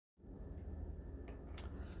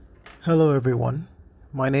Hello everyone,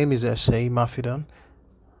 my name is Xray.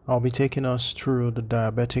 I'll be taking us through the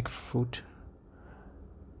diabetic foot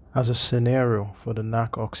as a scenario for the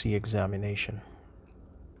NACOSCE examination.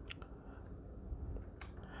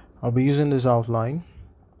 I'll be using this outline,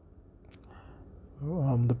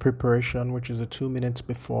 the preparation, which is the 2 minutes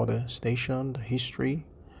before the station, the history,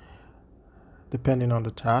 depending on the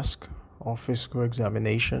task, or physical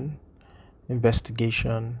examination,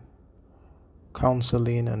 investigation,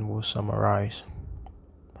 counseling, and we'll summarize.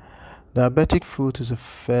 Diabetic foot is a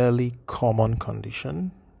fairly common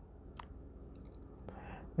condition,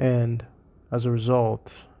 and as a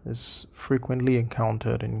result is frequently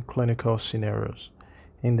encountered in clinical scenarios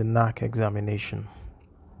in the NAC examination.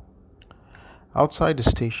 Outside the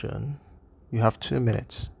station, you have 2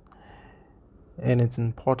 minutes, and it's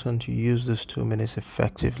important you use these 2 minutes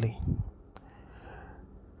effectively.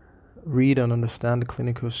 Read and understand the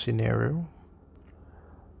clinical scenario.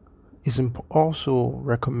 It's also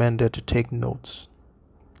recommended to take notes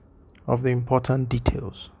of the important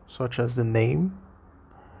details, such as the name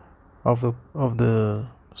of the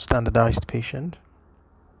standardized patient,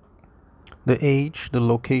 the age, the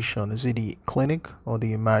location, is it the clinic or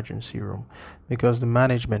the emergency room, because the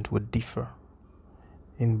management would differ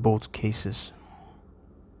in both cases.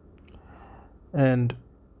 And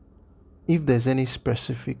if there's any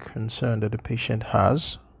specific concern that the patient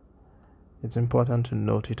has, it's important to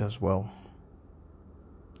note it as well,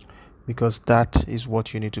 because that is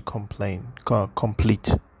what you need to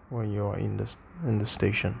complete when you're in the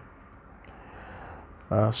station.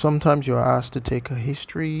 Sometimes you're asked to take a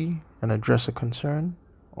history and address a concern,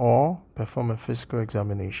 or perform a physical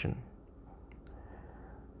examination.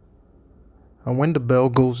 And when the bell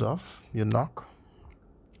goes off, you knock.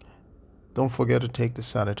 Don't forget to take the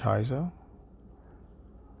sanitizer,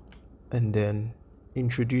 and then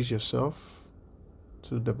introduce yourself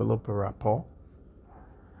to develop a rapport.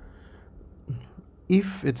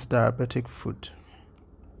 If it's diabetic foot,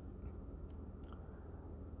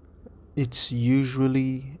 it's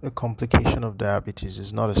usually a complication of diabetes,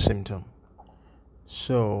 it's not a symptom.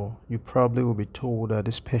 So you probably will be told that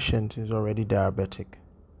this patient is already diabetic,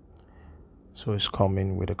 so it's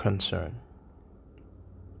coming with a concern.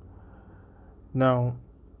 Now,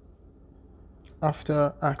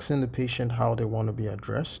 after asking the patient how they want to be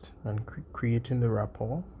addressed and creating the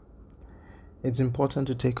rapport, it's important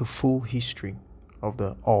to take a full history of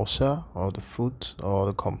the ulcer or the foot or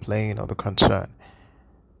the complaint or the concern,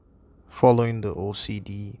 following the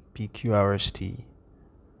OCD PQRST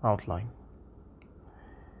outline.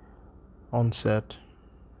 Onset,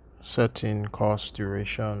 setting, cause,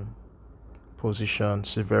 duration, position,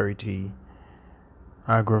 severity,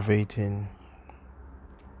 aggravating,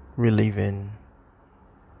 relieving,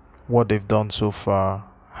 what they've done so far,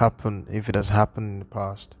 if it has happened in the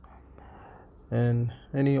past, and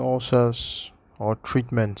any ulcers or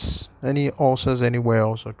treatments, any ulcers anywhere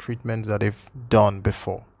else or treatments that they've done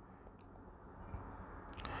before.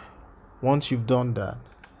 Once you've done that,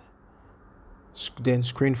 then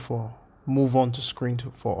move on to screen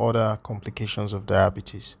for other complications of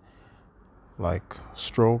diabetes, like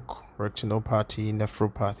stroke, retinopathy,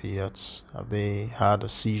 nephropathy. Have they had a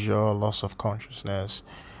seizure, loss of consciousness,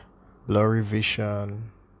 blurry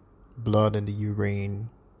vision, blood in the urine,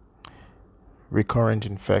 recurrent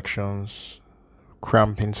infections,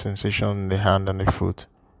 cramping sensation in the hand and the foot.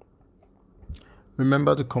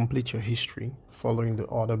 Remember to complete your history following the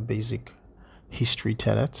other basic history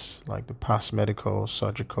tenets, like the past medical,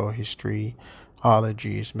 surgical history,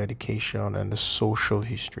 allergies, medication, and the social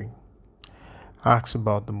history. Ask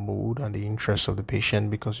about the mood and the interests of the patient,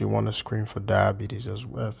 because you want to screen for diabetes as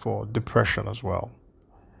well, for depression as well,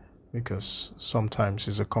 because sometimes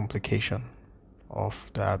it's a complication of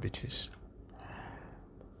diabetes.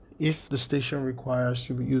 If the station requires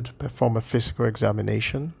you to perform a physical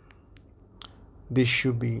examination, this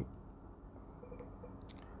should be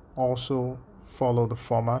also follow the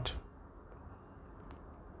format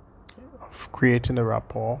of creating a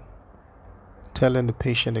rapport, telling the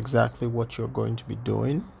patient exactly what you're going to be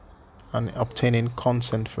doing, and obtaining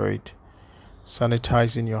consent for it,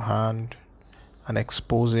 sanitizing your hand, and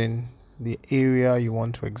exposing the area you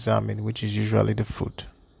want to examine, which is usually the foot.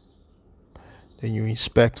 Then you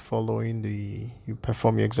you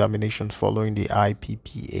perform your examination following the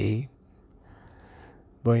IPPA.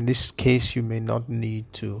 But in this case, you may not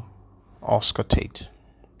need to auscultate.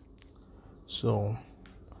 So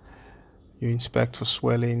you inspect for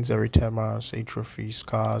swellings, erythemas, atrophies,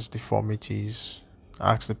 scars, deformities.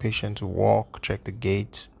 Ask the patient to walk, check the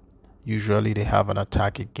gait. Usually they have an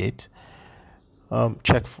attached gait.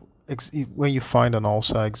 Check for when you find an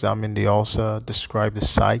ulcer, examine the ulcer, describe the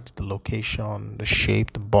site, the location, the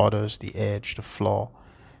shape, the borders, the edge, the floor.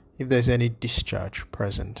 If there's any discharge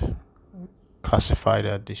present, classify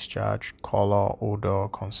that discharge, color, odor,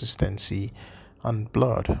 consistency, and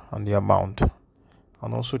blood, and the amount.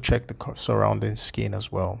 And also check the surrounding skin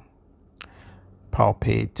as well.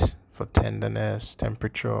 Palpate for tenderness,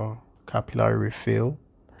 temperature, capillary refill,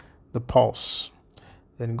 the pulse.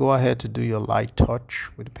 Then go ahead to do your light touch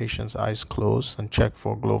with the patient's eyes closed and check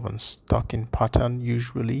for glove and stocking pattern,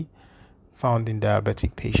 usually found in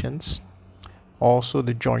diabetic patients. Also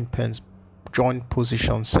the joint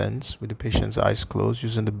position sense with the patient's eyes closed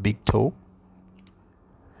using the big toe.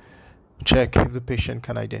 Check if the patient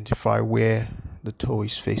can identify where the toe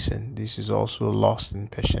is facing. This is also lost in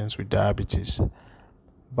patients with diabetes.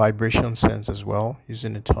 Vibration sense as well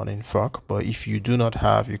using a turning fork, but if you do not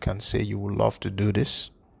have, you can say you would love to do this.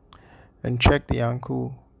 And check the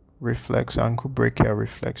ankle reflex, ankle brachial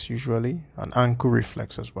reflex usually, and ankle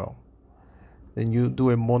reflex as well. Then you do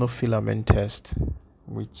a monofilament test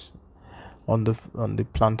with on the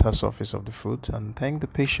plantar surface of the foot and thank the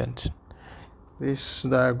patient. This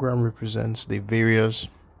diagram represents the various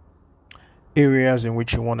areas in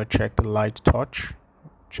which you want to check the light touch,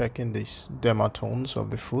 checking these dermatomes of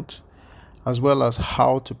the foot, as well as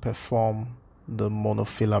how to perform the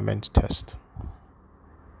monofilament test.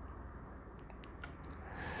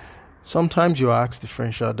 Sometimes you ask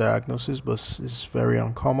differential diagnosis, but it's very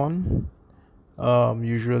uncommon.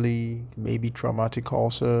 Usually maybe traumatic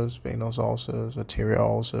ulcers, venous ulcers, arterial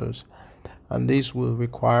ulcers, and this will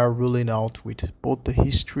require ruling out with both the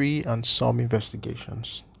history and some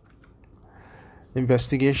investigations.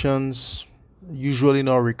 Investigations usually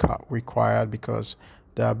not required because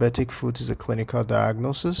diabetic foot is a clinical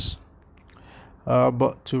diagnosis.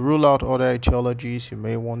 But to rule out other etiologies, you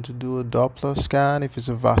may want to do a Doppler scan if it's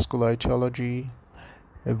a vascular etiology,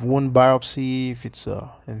 a wound biopsy if it's an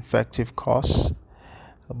infective cause.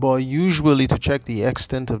 But usually to check the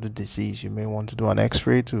extent of the disease, you may want to do an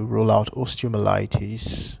Xray to rule out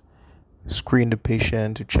osteomyelitis, screen the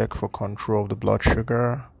patient to check for control of the blood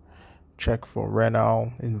sugar, check for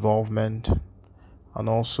renal involvement, and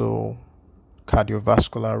also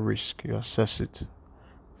cardiovascular risk. You assess it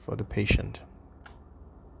for the patient.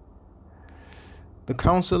 The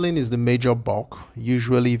counseling is the major bulk.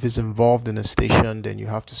 Usually if it's involved in a station, then you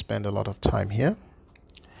have to spend a lot of time here.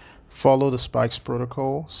 Follow the spikes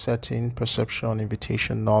protocol: setting, perception,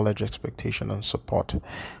 invitation, knowledge, expectation, and support.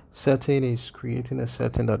 Setting is creating a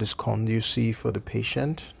setting that is conducive for the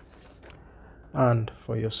patient and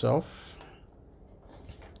for yourself.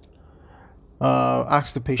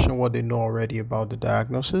 Ask the patient what they know already about the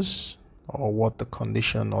diagnosis or what the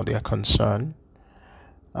condition or their concern,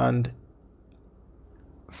 and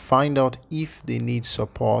find out if they need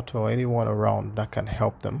support or anyone around that can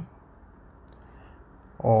help them,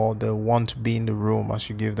 or they want to be in the room as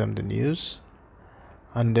you give them the news.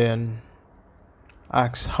 And then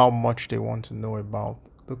ask how much they want to know about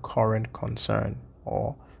the current concern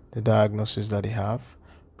or the diagnosis that they have.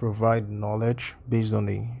 Provide knowledge based on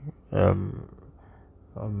the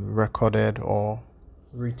recorded or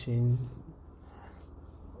written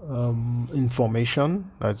information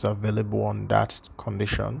that's available on that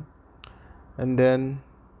condition, and then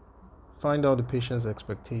find out the patient's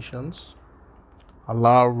expectations,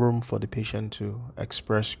 allow room for the patient to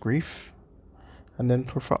express grief, and then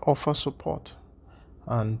offer support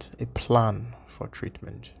and a plan for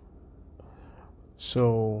treatment.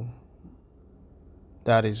 So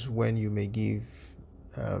that is when you may give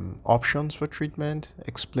options for treatment,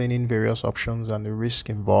 explaining various options and the risk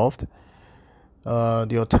involved,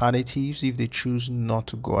 the alternatives if they choose not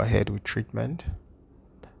to go ahead with treatment,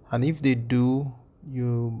 and if they do,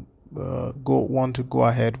 you want to go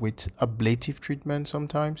ahead with ablative treatment.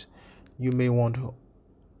 Sometimes you may want to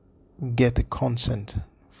get a consent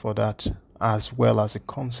for that as well as a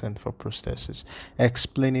consent for prosthesis,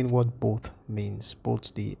 explaining what both means,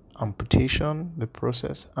 both the amputation, the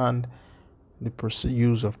process, and the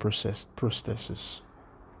use of prosthesis.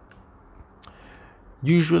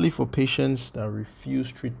 Usually for patients that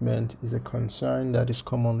refuse treatment is a concern that is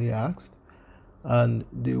commonly asked, and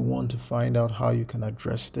they want to find out how you can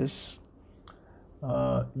address this.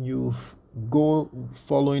 You go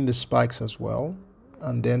following the spikes as well,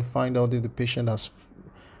 and then find out if the patient has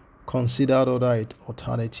considered other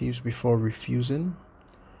alternatives before refusing,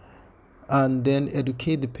 and then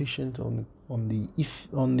educate the patient on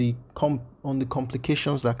the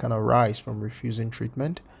complications that can arise from refusing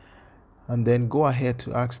treatment, and then go ahead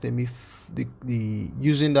to ask them if the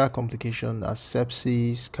using that complication as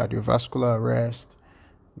sepsis, cardiovascular arrest,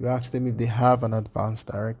 You ask them if they have an advanced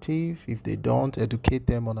directive. If they don't, educate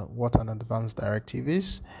them on what an advanced directive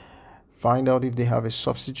is. Find out if they have a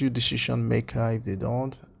substitute decision maker. If they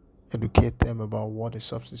don't, educate them about what a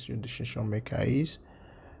substitute decision maker is.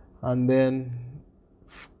 And then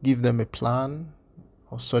give them a plan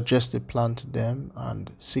or suggest a plan to them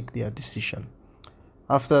and seek their decision.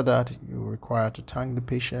 After that, you're required to thank the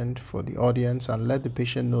patient for the audience and let the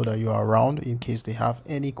patient know that you are around in case they have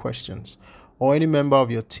any questions, or any member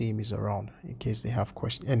of your team is around in case they have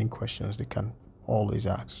any questions they can always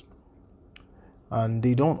ask. And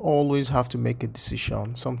they don't always have to make a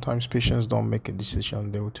decision. Sometimes patients don't make a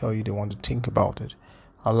decision. They will tell you they want to think about it.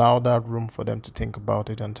 Allow that room for them to think about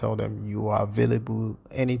it and tell them you are available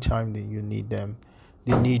anytime that you need them.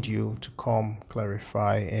 They need you to come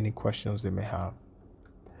clarify any questions they may have.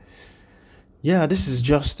 Yeah, this is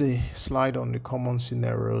just a slide on the common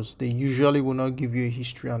scenarios. They usually will not give you a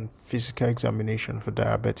history and physical examination for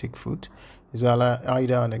diabetic foot. It's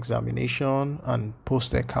either an examination and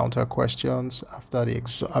post-encounter questions after they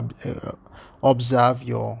observe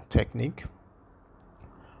your technique,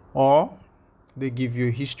 or they give you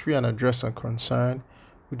a history and address a concern,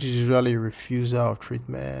 which is usually a refusal of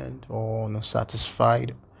treatment or an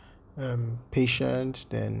unsatisfied patient.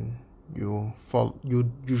 Then you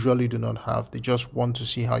usually do not have. They just want to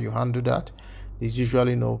see how you handle that. There's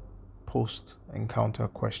usually no post-encounter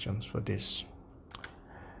questions for this.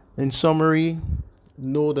 In summary,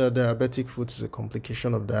 know that diabetic foot is a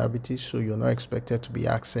complication of diabetes, so you're not expected to be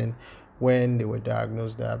asking when they were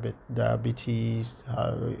diagnosed diabetes,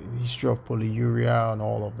 history of polyuria and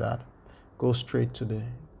all of that. Go straight to the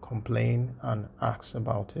complaint and ask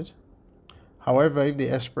about it. However, if they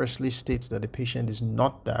expressly state that the patient is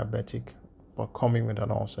not diabetic but coming with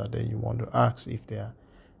an ulcer, then you want to ask if they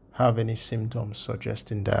have any symptoms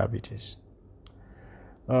suggesting diabetes.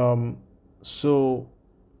 So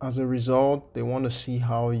as a result, they want to see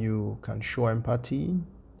how you can show empathy,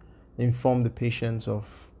 inform the patients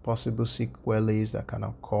of possible sequelae that can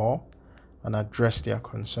occur, and address their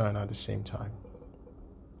concern at the same time.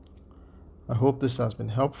 I hope this has been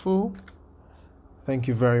helpful. Thank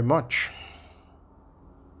you very much.